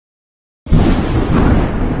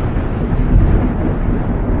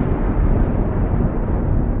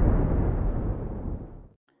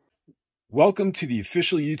Welcome to the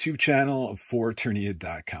official YouTube channel of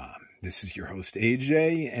Eternia.com. This is your host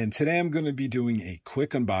AJ, and today I'm going to be doing a quick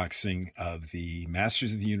unboxing of the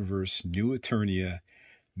Masters of the Universe New Eternia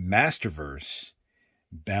Masterverse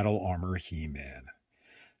Battle Armor He-Man.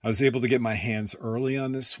 I was able to get my hands early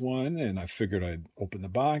on this one, and I figured I'd open the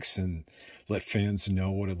box and let fans know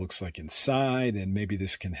what it looks like inside, and maybe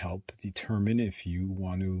this can help determine if you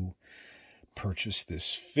want to purchase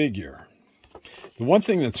this figure. The one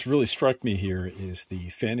thing that's really struck me here is the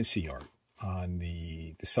fantasy art on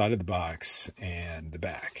the side of the box and the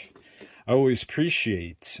back. I always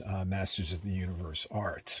appreciate Masters of the Universe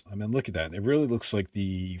art. I mean, look at that. It really looks like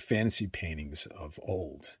the fantasy paintings of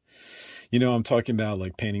old. You know, I'm talking about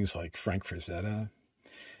like paintings like Frank Frazetta,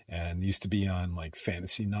 and used to be on like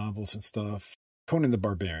fantasy novels and stuff. Conan the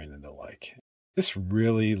Barbarian and the like. This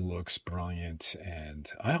really looks brilliant, and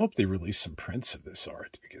I hope they release some prints of this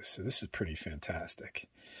art because this is pretty fantastic.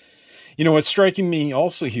 You know, what's striking me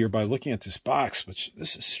also here by looking at this box, which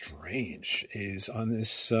this is strange, is on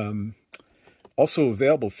this also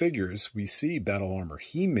available figures, we see Battle Armor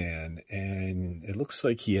He-Man, and it looks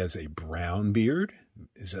like he has a brown beard.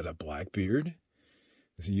 Is that a black beard?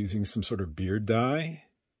 Is he using some sort of beard dye?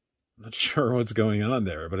 I'm not sure what's going on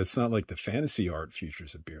there, but it's not like the fantasy art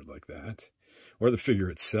features a beard like that, or the figure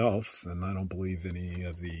itself, and I don't believe any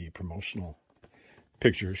of the promotional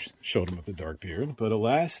pictures showed him with a dark beard, but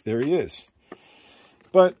alas, there he is.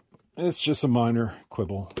 But it's just a minor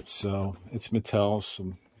quibble, so it's Mattel.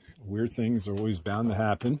 Some weird things are always bound to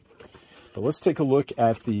happen. But let's take a look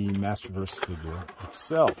at the Masterverse figure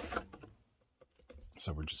itself.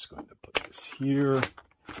 So we're just going to put this here,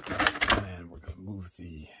 and we're going to move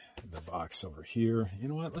the box over here. You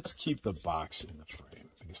know what? Let's keep the box in the frame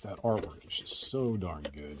because that artwork is just so darn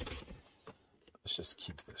good. Let's just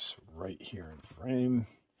keep this right here in frame.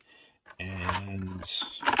 And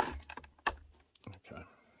okay,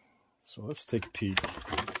 so let's take a peek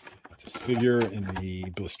at this figure in the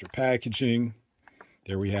blister packaging.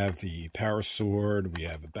 There we have the power sword, we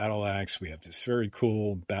have a battle axe, we have this very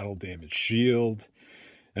cool battle damage shield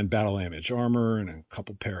and battle damage armor and a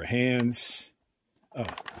couple pair of hands. Oh,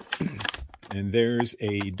 and there's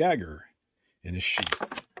a dagger in his sheath.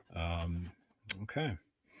 Okay,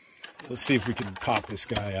 so let's see if we can pop this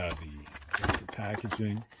guy out of the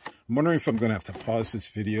packaging. I'm wondering if I'm going to have to pause this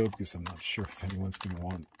video because I'm not sure if anyone's going to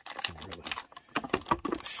want to really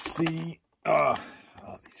see. Oh,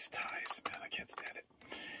 these ties, man, I can't stand it.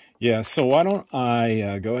 Yeah, so why don't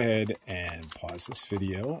I go ahead and pause this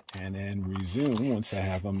video and then resume once I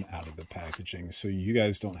have them out of the packaging so you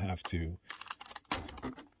guys don't have to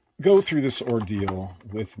go through this ordeal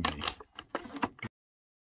with me.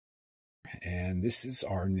 And this is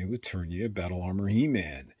our new Eternia Battle Armor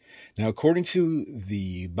He-Man. Now, according to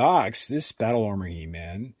the box, this Battle Armor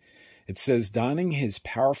He-Man, it says, donning his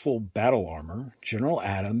powerful battle armor, General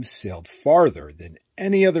Adams sailed farther than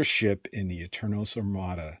any other ship in the Eternos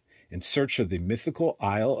Armada in search of the mythical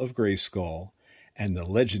Isle of Grayskull and the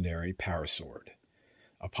legendary Power Sword.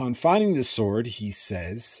 Upon finding the sword, he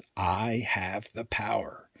says, I have the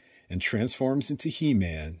power, and transforms into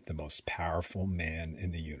He-Man, the most powerful man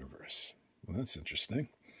in the universe. Well, that's interesting.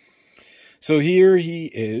 So here he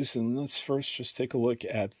is, and let's first just take a look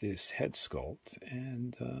at this head sculpt,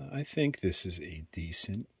 and I think this is a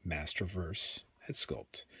decent Masterverse head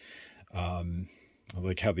sculpt. I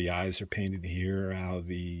like how the eyes are painted here, how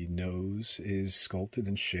the nose is sculpted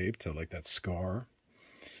and shaped. I like that scar.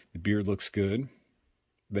 The beard looks good.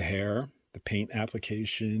 The hair, the paint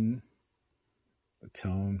application, the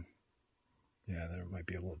tone. Yeah, there might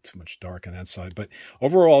be a little too much dark on that side, but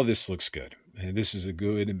overall this looks good. And this is a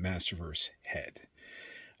good Masterverse head.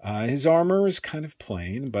 His armor is kind of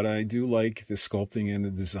plain, but I do like the sculpting and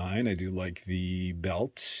the design. I do like the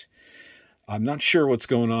belt. I'm not sure what's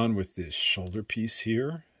going on with this shoulder piece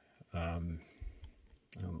here.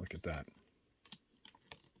 Look at that.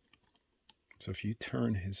 So if you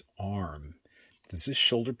turn his arm, does this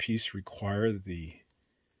shoulder piece require the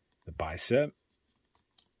bicep?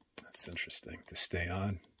 That's interesting to stay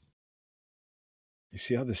on. You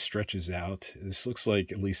see how this stretches out? This looks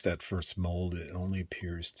like, at least at first mold, it only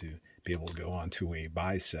appears to be able to go onto a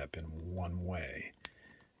bicep in one way.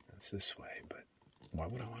 That's this way, but why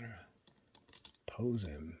would I want to pose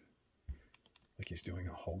him like he's doing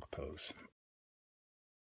a Hulk pose?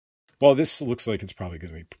 Well, this looks like it's probably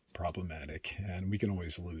going to be problematic, and we can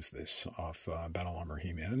always lose this off Battle Armor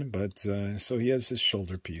He-Man, but so he has his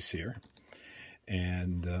shoulder piece here.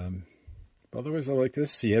 And otherwise, I like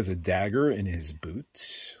this. He has a dagger in his boot.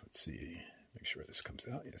 Let's see. Make sure this comes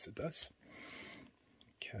out. Yes, it does.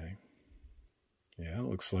 Okay. Yeah, it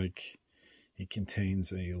looks like He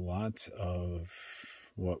contains a lot of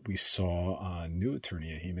what we saw on New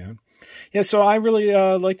Eternia He-Man. Yeah, so I really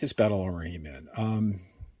like this Battle Armor He-Man.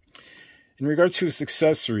 In regards to his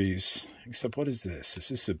accessories, except what is this? Is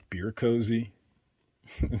this a beer cozy?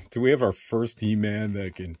 Do we have our first He-Man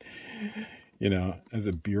that can, you know, as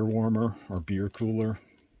a beer warmer or beer cooler?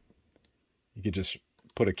 You could just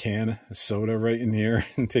put a can of soda right in here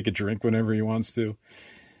and take a drink whenever he wants to.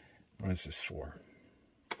 What is this for?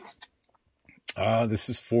 This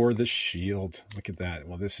is for the shield. Look at that.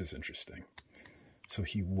 Well, this is interesting. So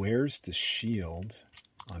he wears the shield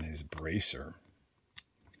on his bracer.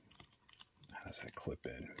 How does that clip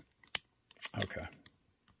in? Okay.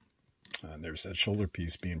 There's that shoulder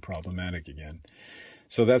piece being problematic again.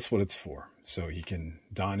 So that's what it's for. So he can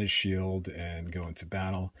don his shield and go into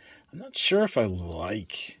battle. I'm not sure if I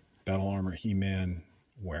like Battle Armor He-Man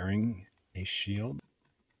wearing a shield.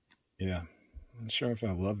 Yeah, I'm not sure if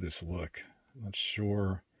I love this look. I'm not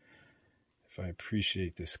sure if I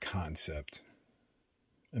appreciate this concept.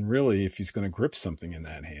 And really, if he's going to grip something in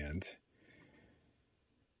that hand,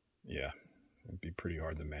 yeah, it'd be pretty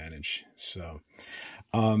hard to manage. So,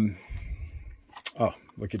 oh,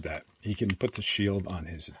 look at that. He can put the shield on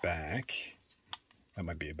his back. That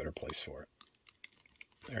might be a better place for it.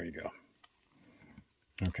 There you go.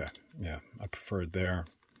 Okay, yeah, I prefer it there.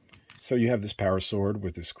 So you have this power sword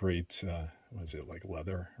with this great, what is it, like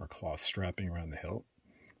leather or cloth strapping around the hilt.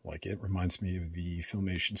 Like it reminds me of the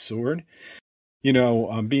Filmation sword. You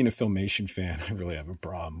know, being a Filmation fan, I really have a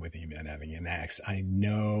problem with He-Man having an axe. I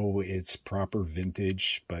know it's proper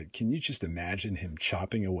vintage, but can you just imagine him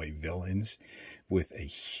chopping away villains with a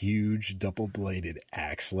huge double-bladed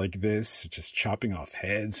axe like this? Just chopping off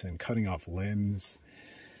heads and cutting off limbs.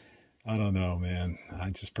 I don't know, man. I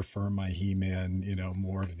just prefer my He-Man, you know,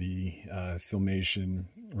 more of the Filmation,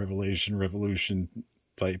 Revolution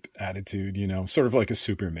type attitude, you know, sort of like a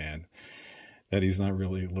Superman. That he's not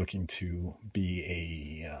really looking to be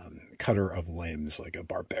a cutter of limbs like a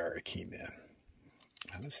barbaric He-Man.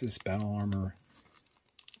 How does this battle armor...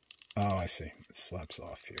 Oh, I see. It slaps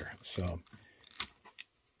off here. So,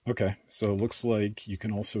 okay. So it looks like you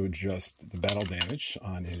can also adjust the battle damage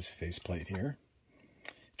on his faceplate here.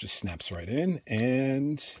 Just snaps right in,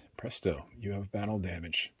 and presto, you have battle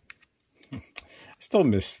damage. I still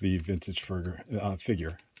miss the vintage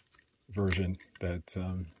figure version that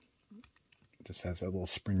just has that little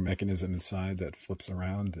spring mechanism inside that flips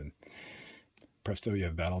around, and presto, you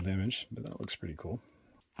have battle damage. But that looks pretty cool.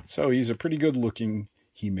 So he's a pretty good looking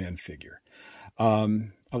He-Man figure. I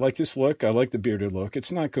like this look. I like the bearded look.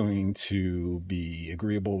 It's not going to be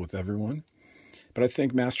agreeable with everyone, but I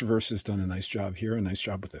think Masterverse has done a nice job here, a nice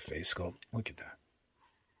job with the face sculpt. Look at that.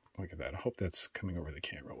 Look at that. I hope that's coming over the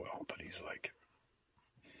camera well, but he's like,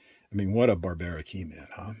 I mean, what a barbaric He-Man,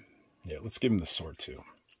 huh? Yeah, let's give him the sword too.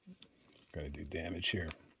 Got to do damage here.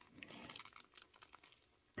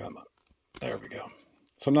 Come on. There we go.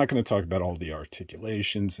 So I'm not going to talk about all the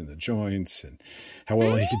articulations and the joints and how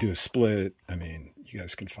well he can do a split. I mean, you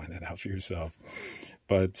guys can find that out for yourself.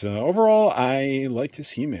 But overall, I like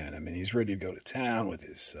this He-Man. I mean, he's ready to go to town with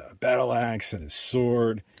his battle axe and his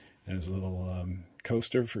sword and his little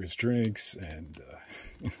coaster for his drinks. And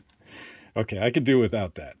okay, I could do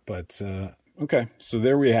without that. But okay, so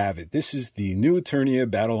there we have it. This is the New Eternia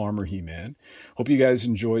Battle Armor He-Man. Hope you guys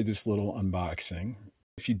enjoyed this little unboxing.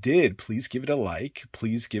 If you did, please give it a like,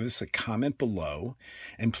 please give us a comment below,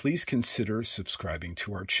 and please consider subscribing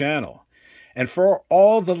to our channel. And for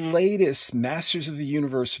all the latest Masters of the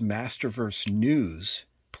Universe Masterverse news,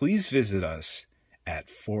 please visit us at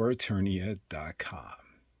foreternia.com.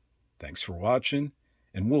 Thanks for watching,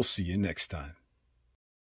 and we'll see you next time.